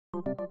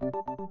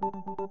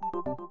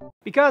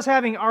Because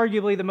having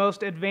arguably the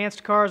most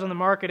advanced cars on the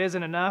market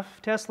isn't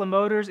enough, Tesla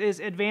Motors is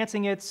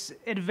advancing its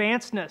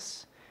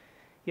advancedness.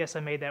 Yes,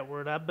 I made that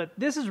word up, but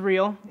this is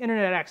real,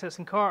 internet access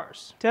in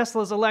cars.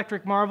 Tesla's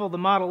electric marvel, the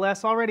Model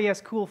S, already has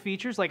cool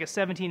features like a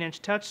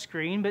 17-inch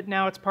touchscreen, but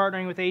now it's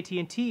partnering with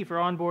AT&T for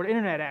onboard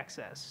internet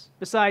access.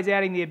 Besides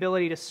adding the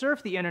ability to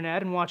surf the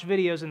internet and watch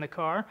videos in the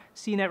car,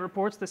 CNET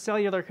reports the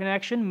cellular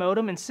connection,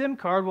 modem, and SIM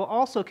card will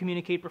also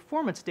communicate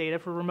performance data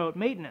for remote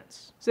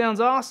maintenance. Sounds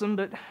awesome,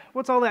 but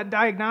what's all that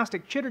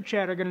diagnostic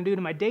chitter-chatter going to do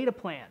to my data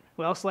plan?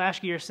 Well,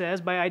 SlashGear says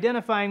by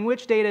identifying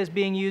which data is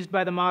being used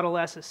by the Model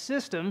S's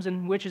systems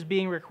and which is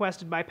being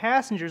requested by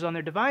passengers on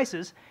their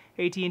devices,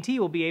 AT&T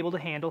will be able to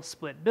handle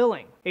split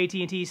billing.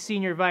 AT&T's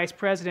Senior Vice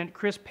President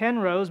Chris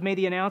Penrose made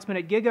the announcement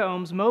at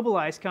GigaOm's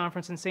Mobilize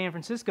conference in San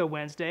Francisco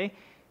Wednesday.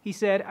 He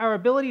said, "Our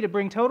ability to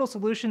bring total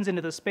solutions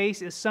into the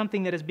space is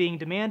something that is being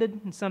demanded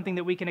and something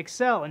that we can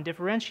excel and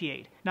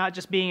differentiate, not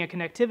just being a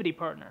connectivity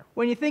partner."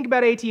 When you think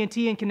about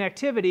AT&T and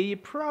connectivity, you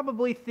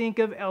probably think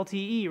of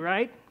LTE,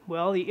 right?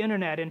 Well, the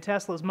internet in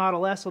Tesla's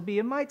Model S will be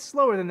a mite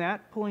slower than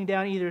that, pulling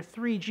down either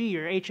 3G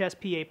or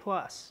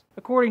HSPA+.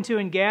 According to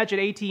Engadget,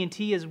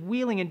 AT&T is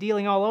wheeling and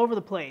dealing all over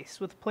the place,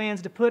 with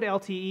plans to put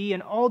LTE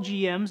in all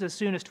GMs as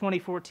soon as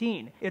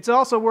 2014. It's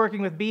also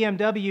working with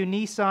BMW,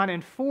 Nissan,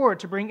 and Ford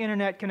to bring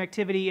internet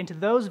connectivity into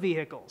those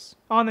vehicles.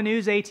 On the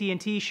news,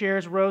 AT&T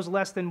shares rose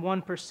less than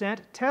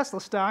 1%. Tesla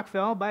stock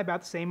fell by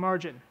about the same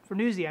margin. For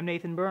Newsy, I'm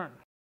Nathan Byrne.